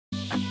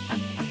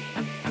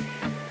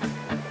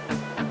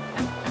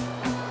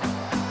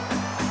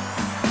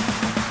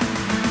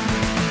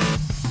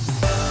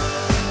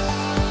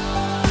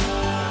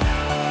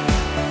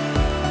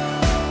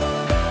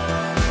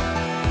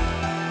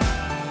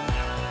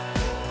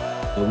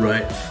All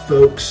right,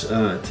 folks,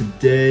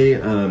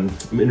 today I'm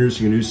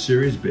introducing a new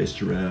series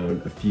based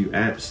around a few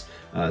apps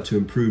to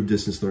improve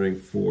distance learning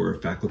for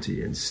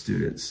faculty and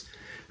students.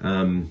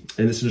 In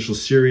this initial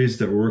series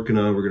that we're working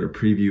on, we're going to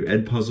preview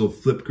EdPuzzle,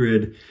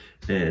 Flipgrid,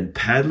 and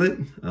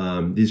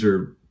Padlet. These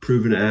are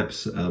proven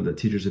apps that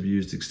teachers have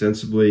used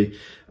extensively,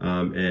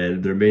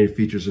 and their main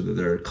features are that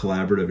they're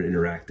collaborative and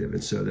interactive,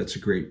 and so that's a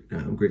great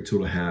tool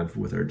to have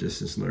with our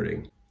distance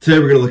learning. Today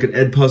we're going to look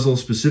at EdPuzzle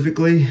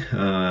specifically,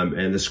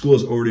 and the school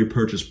has already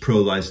purchased pro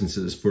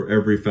licenses for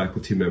every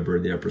faculty member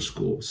in the upper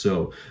school.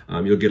 So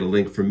you'll get a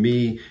link from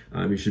me.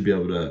 You should be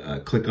able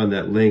to click on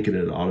that link and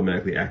it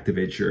automatically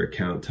activates your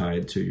account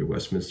tied to your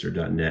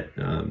westminster.net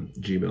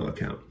Gmail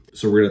account.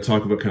 So we're going to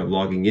talk about kind of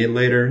logging in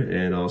later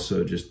and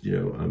also just,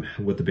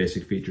 what the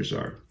basic features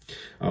are.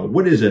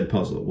 What is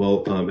EdPuzzle?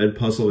 Well,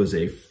 EdPuzzle is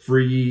a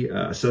free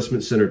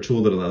assessment center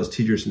tool that allows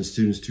teachers and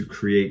students to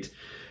create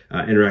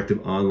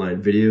interactive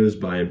online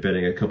videos by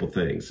embedding a couple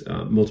things,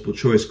 multiple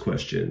choice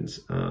questions,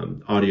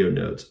 audio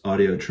notes,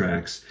 audio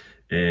tracks,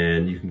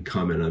 and you can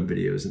comment on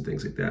videos and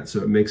things like that.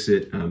 So it makes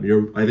it,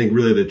 I think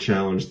really the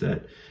challenge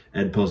that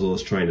EdPuzzle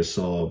is trying to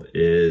solve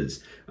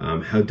is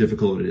how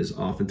difficult it is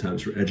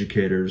oftentimes for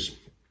educators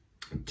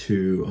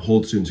to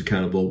hold students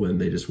accountable when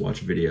they just watch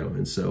video.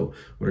 And so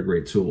what a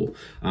great tool.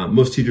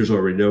 Most teachers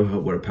already know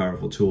what a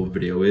powerful tool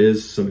video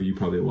is. Some of you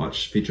probably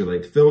watch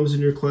feature-length films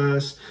in your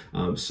class.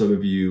 Some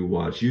of you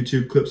watch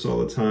YouTube clips all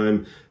the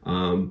time.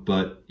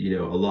 But a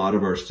lot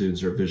of our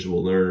students are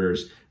visual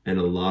learners, and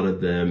a lot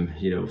of them,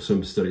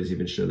 some studies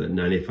even show that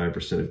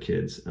 95% of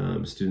kids,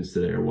 students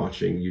today, are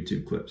watching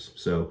YouTube clips.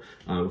 So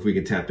if we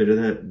can tap into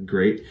that,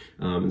 great.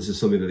 This is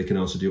something that they can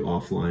also do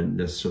offline,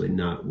 necessarily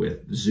not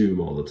with Zoom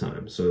all the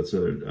time. So that's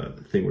another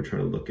thing we're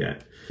trying to look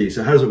at.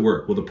 So how does it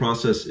work? Well, the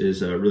process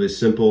is really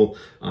simple.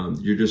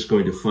 You're just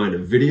going to find a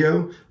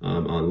video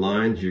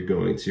online. You're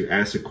going to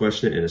ask a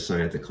question and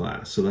assign it to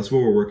class. So that's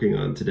what we're working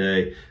on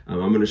today.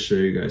 I'm going to show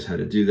you guys how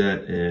to do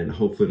that, and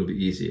hopefully it'll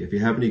be easy. If you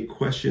have any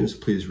questions,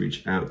 please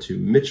reach out to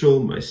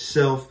Mitchell,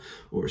 myself,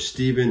 or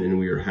Steven, and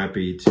we are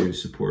happy to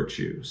support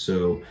you.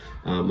 So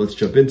let's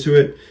jump into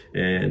it,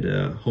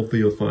 and hopefully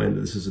you'll find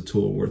that this is a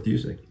tool worth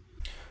using.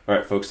 All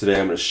right, folks, today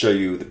I'm going to show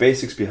you the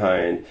basics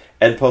behind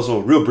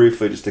EdPuzzle real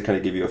briefly, just to kind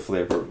of give you a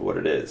flavor of what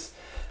it is.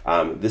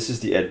 This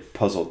is the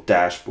EdPuzzle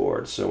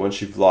dashboard. So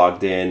once you've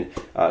logged in,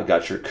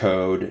 got your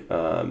code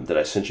that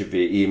I sent you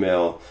via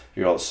email,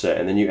 you're all set.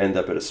 And then you end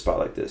up at a spot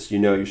like this.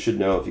 You should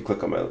know if you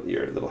click on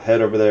your little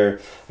head over there,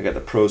 I got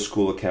the pro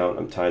school account.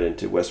 I'm tied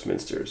into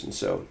Westminster's, and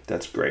so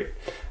that's great.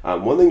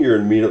 One thing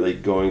you're immediately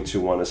going to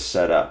want to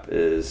set up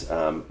is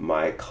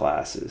my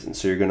classes. And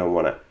so you're going to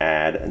want to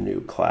add a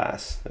new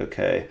class,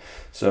 okay?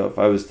 So if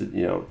I was to,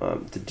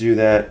 to do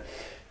that,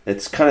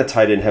 it's kind of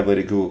tied in heavily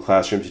to Google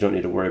Classrooms. You don't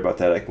need to worry about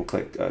that. I can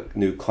click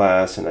new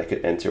class and I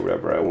could enter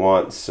whatever I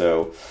want.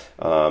 So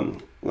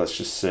let's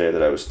just say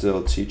that I was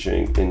still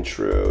teaching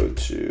Intro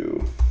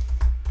to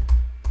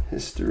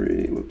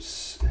History.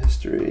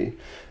 History.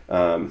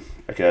 I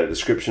could add a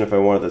description if I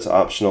wanted. That's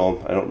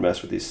optional. I don't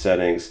mess with these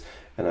settings.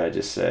 And I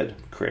just said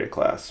create a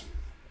class.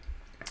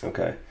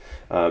 Okay.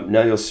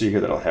 Now you'll see here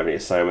that I don't have any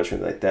assignments or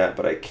anything like that,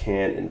 but I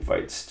can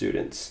invite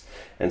students.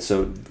 And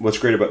so what's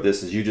great about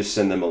this is you just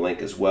send them a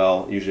link as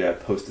well. Usually I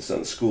post this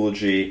on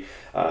Schoology.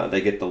 They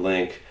get the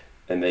link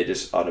and they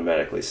just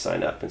automatically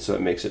sign up. And so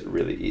it makes it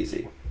really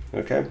easy.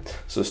 Okay,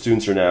 so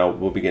students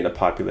will begin to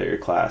populate your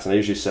class. And I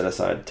usually set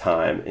aside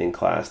time in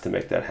class to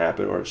make that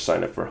happen, or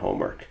sign up for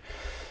homework.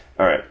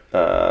 All right,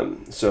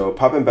 so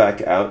popping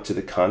back out to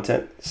the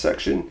content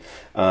section,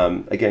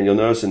 again, you'll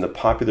notice in the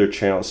popular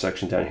channel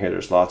section down here,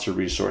 there's lots of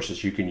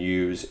resources you can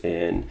use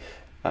in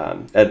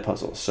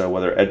EdPuzzle. So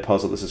whether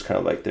EdPuzzle, this is kind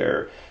of like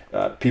their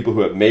people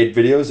who have made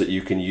videos that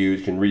you can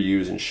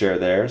reuse and share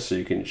there. So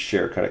you can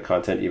share kind of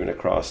content even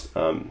across,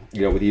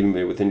 even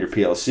within your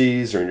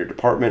PLCs or in your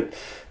department.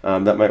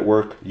 That might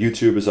work.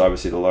 YouTube is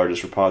obviously the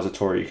largest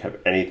repository. You can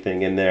have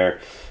anything in there.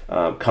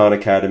 Khan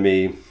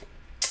Academy,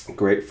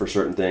 great for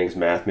certain things.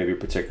 Math maybe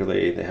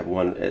particularly. They have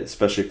one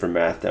especially for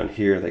math down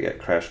here. They got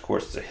Crash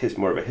Course. It's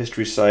more of a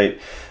history site.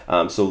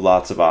 So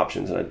lots of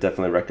options, and I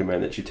definitely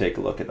recommend that you take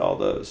a look at all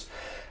those.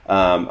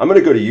 I'm going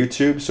to go to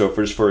YouTube. So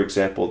for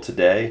example,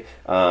 today,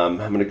 I'm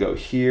going to go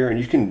here, and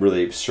you can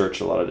really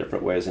search a lot of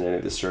different ways in any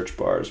of the search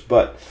bars.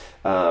 But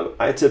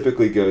I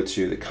typically go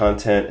to the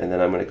content, and then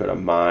I'm going to go to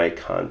my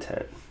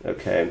content.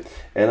 Okay,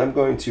 and I'm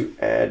going to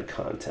add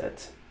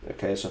content.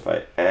 Okay, so if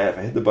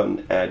I hit the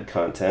button add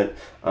content,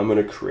 I'm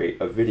going to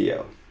create a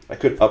video. I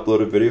could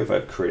upload a video if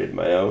I've created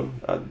my own.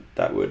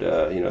 That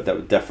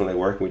would definitely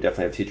work. And we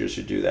definitely have teachers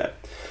who do that.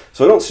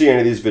 So I don't see any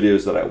of these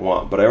videos that I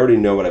want, but I already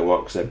know what I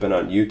want because I've been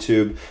on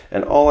YouTube,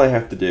 and all I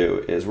have to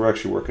do is we're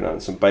actually working on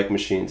some bike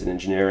machines and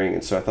engineering,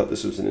 and so I thought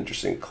this was an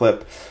interesting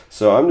clip.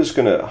 So I'm just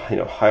going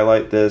to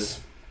highlight this,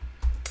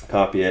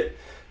 copy it,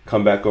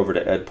 come back over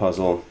to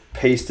EdPuzzle,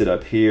 paste it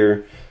up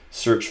here,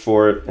 search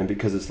for it, and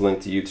because it's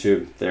linked to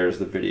YouTube, there's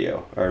the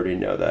video. I already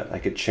know that. I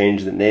could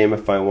change the name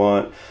if I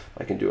want.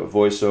 I can do a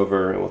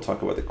voiceover, and we'll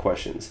talk about the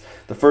questions.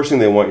 The first thing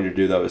they want you to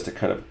do, though, is to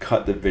kind of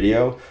cut the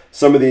video.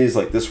 Some of these,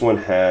 like this one,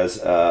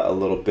 has a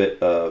little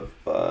bit of,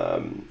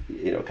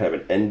 kind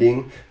of an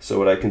ending. So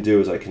what I can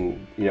do is I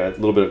can, a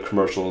little bit of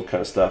commercial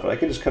kind of stuff, and I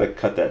can just kind of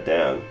cut that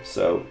down.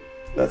 So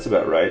that's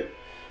about right.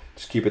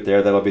 Just keep it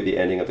there. That'll be the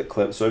ending of the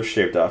clip. So I've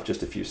shaved off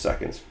just a few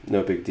seconds.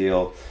 No big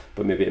deal,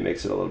 but maybe it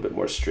makes it a little bit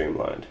more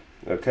streamlined.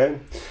 Okay.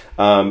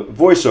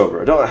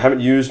 Voiceover. I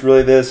haven't used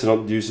really this. I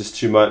don't use this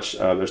too much.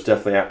 There's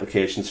definitely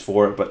applications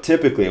for it, but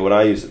typically what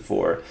I use it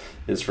for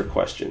is for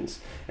questions.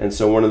 And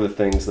so one of the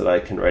things that I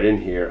can write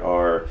in here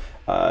are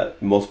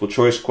multiple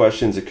choice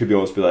questions. It could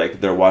almost be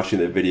like they're watching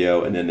the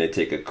video and then they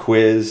take a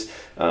quiz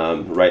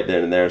right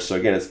then and there. So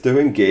again, it's to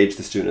engage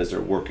the student as they're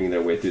working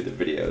their way through the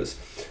videos.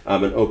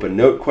 An open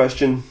note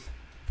question,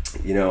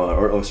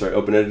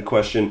 open-ended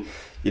question.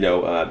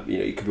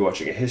 You could be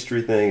watching a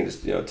history thing and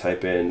just,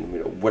 type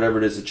in, whatever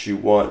it is that you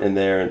want in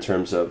there in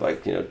terms of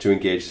to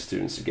engage the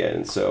students again.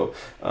 And so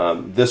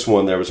this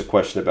one, there was a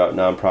question about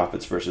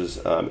nonprofits versus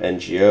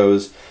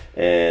NGOs,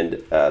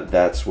 and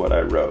that's what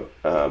I wrote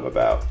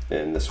about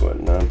in this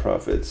one,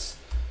 nonprofits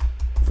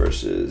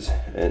versus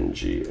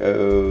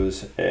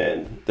NGOs.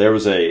 And there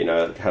was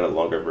a kind of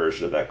longer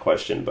version of that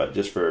question, but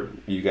just for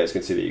you guys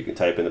can see that you can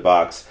type in the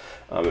box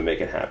and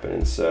make it happen.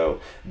 And so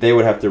they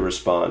would have to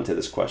respond to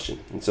this question,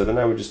 and so then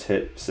I would just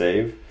hit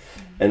save.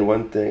 And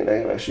one thing, and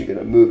I'm actually going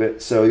to move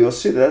it, so you'll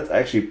see that I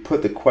actually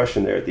put the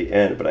question there at the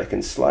end, but I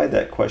can slide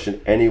that question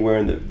anywhere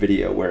in the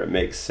video where it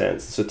makes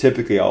sense. So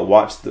typically I'll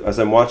watch as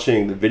I'm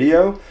watching the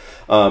video,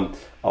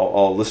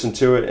 I'll listen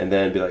to it and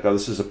then be like, oh,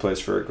 this is a place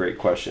for a great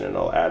question, and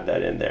I'll add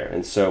that in there.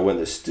 And so when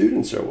the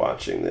students are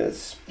watching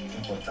this,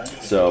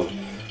 so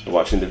they're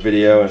watching the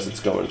video as it's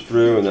going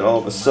through, and then all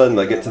of a sudden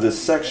I get to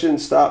this section,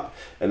 stop,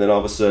 and then all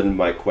of a sudden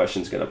my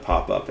question's going to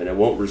pop up, and it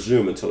won't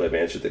resume until they've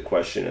answered the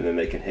question, and then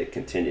they can hit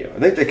continue. I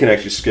think they can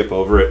actually skip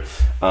over it,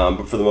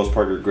 but for the most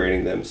part you're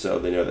grading them, so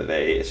they know that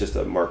it's just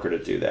a marker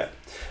to do that.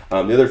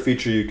 The other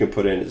feature you can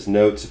put in is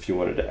notes if you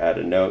wanted to add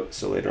a note.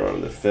 So later on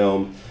in the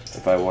film,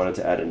 if I wanted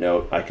to add a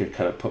note, I could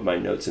kind of put my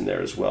notes in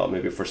there as well,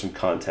 maybe for some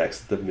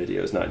context that the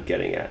video is not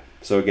getting at.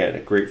 So again, a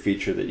great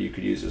feature that you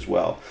could use as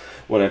well.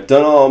 When I've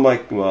done all my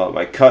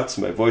cuts,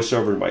 my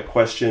voiceover, my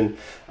question,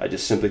 I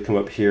just simply come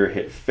up here,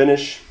 hit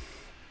finish.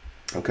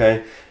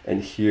 Okay,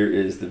 and here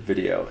is the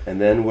video.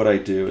 And then what I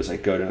do is I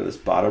go down to this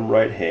bottom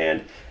right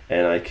hand,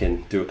 and I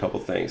can do a couple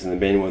things. And the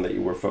main one that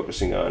you were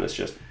focusing on is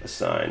just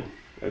assign.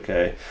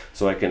 Okay,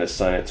 so I can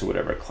assign it to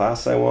whatever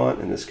class I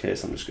want. In this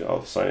case,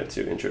 I'll assign it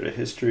to Intro to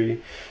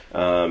History,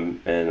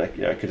 and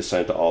I could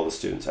assign it to all the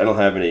students. I don't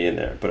have any in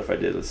there, but if I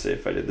did, let's say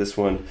if I did this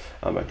one,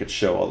 I could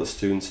show all the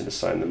students and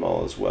assign them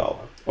all as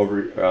well.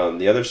 Over on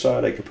the other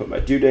side, I could put my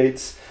due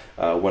dates,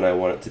 when I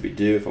want it to be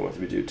due, if I want it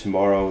to be due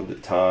tomorrow, the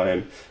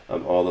time,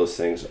 all those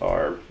things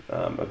are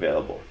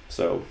available.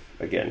 So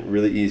again,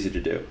 really easy to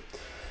do.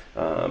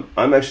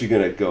 I'm actually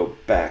going to go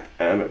back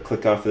and I'm going to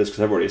click off this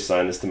because I've already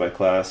assigned this to my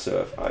class. So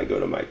if I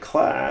go to my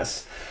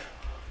class,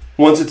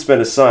 once it's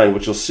been assigned,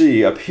 what you'll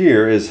see up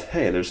here is,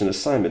 hey, there's an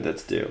assignment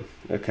that's due.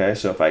 Okay,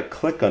 so if I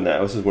click on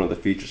that, this is one of the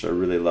features I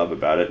really love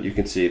about it. You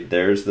can see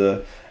there's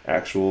the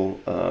actual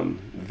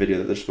video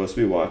that they're supposed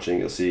to be watching.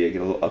 You'll see I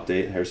get a little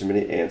update. Here's how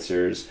many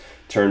answers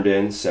turned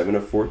in, 7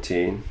 of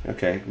 14.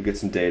 Okay, we get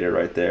some data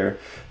right there.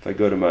 If I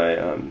go to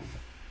my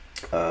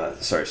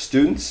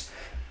students,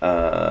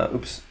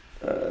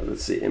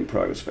 let's see, in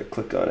progress. If I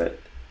click on it,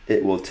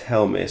 it will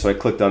tell me. So I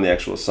clicked on the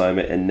actual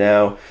assignment, and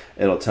now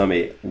it'll tell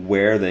me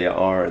where they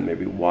are and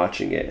maybe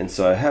watching it. And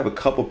so I have a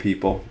couple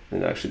people,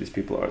 and actually these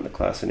people aren't in the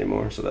class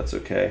anymore, so that's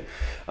okay,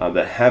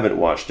 that haven't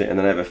watched it. And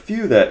then I have a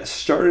few that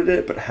started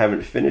it but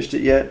haven't finished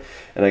it yet.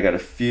 And I got a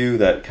few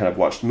that kind of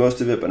watched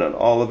most of it but not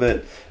all of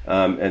it,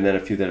 and then a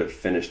few that have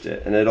finished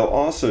it. And it'll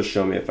also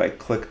show me, if I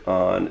click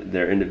on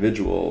their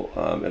individual,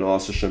 it'll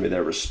also show me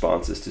their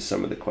responses to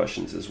some of the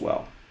questions as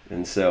well.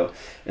 And so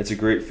it's a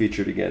great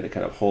feature, again, to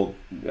kind of hold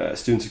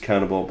students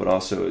accountable, but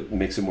also it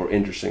makes it more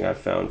interesting, I've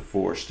found,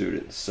 for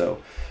students.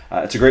 So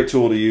it's a great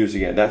tool to use.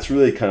 Again, that's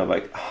really kind of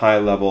like high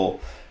level,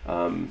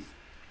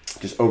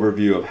 just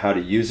overview of how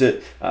to use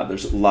it.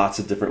 There's lots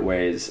of different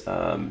ways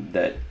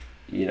that,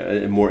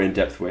 more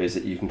in-depth ways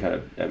that you can kind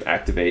of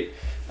activate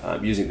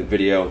using the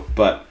video.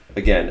 But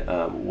again,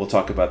 we'll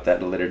talk about that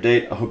at a later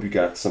date. I hope you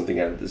got something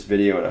out of this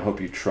video, and I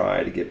hope you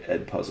try to give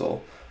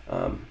EdPuzzle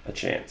a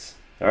chance.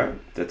 All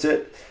right, that's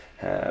it.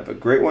 Have a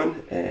great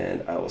one,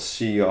 and I will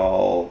see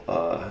y'all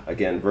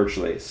again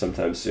virtually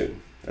sometime soon.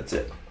 That's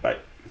it. Bye.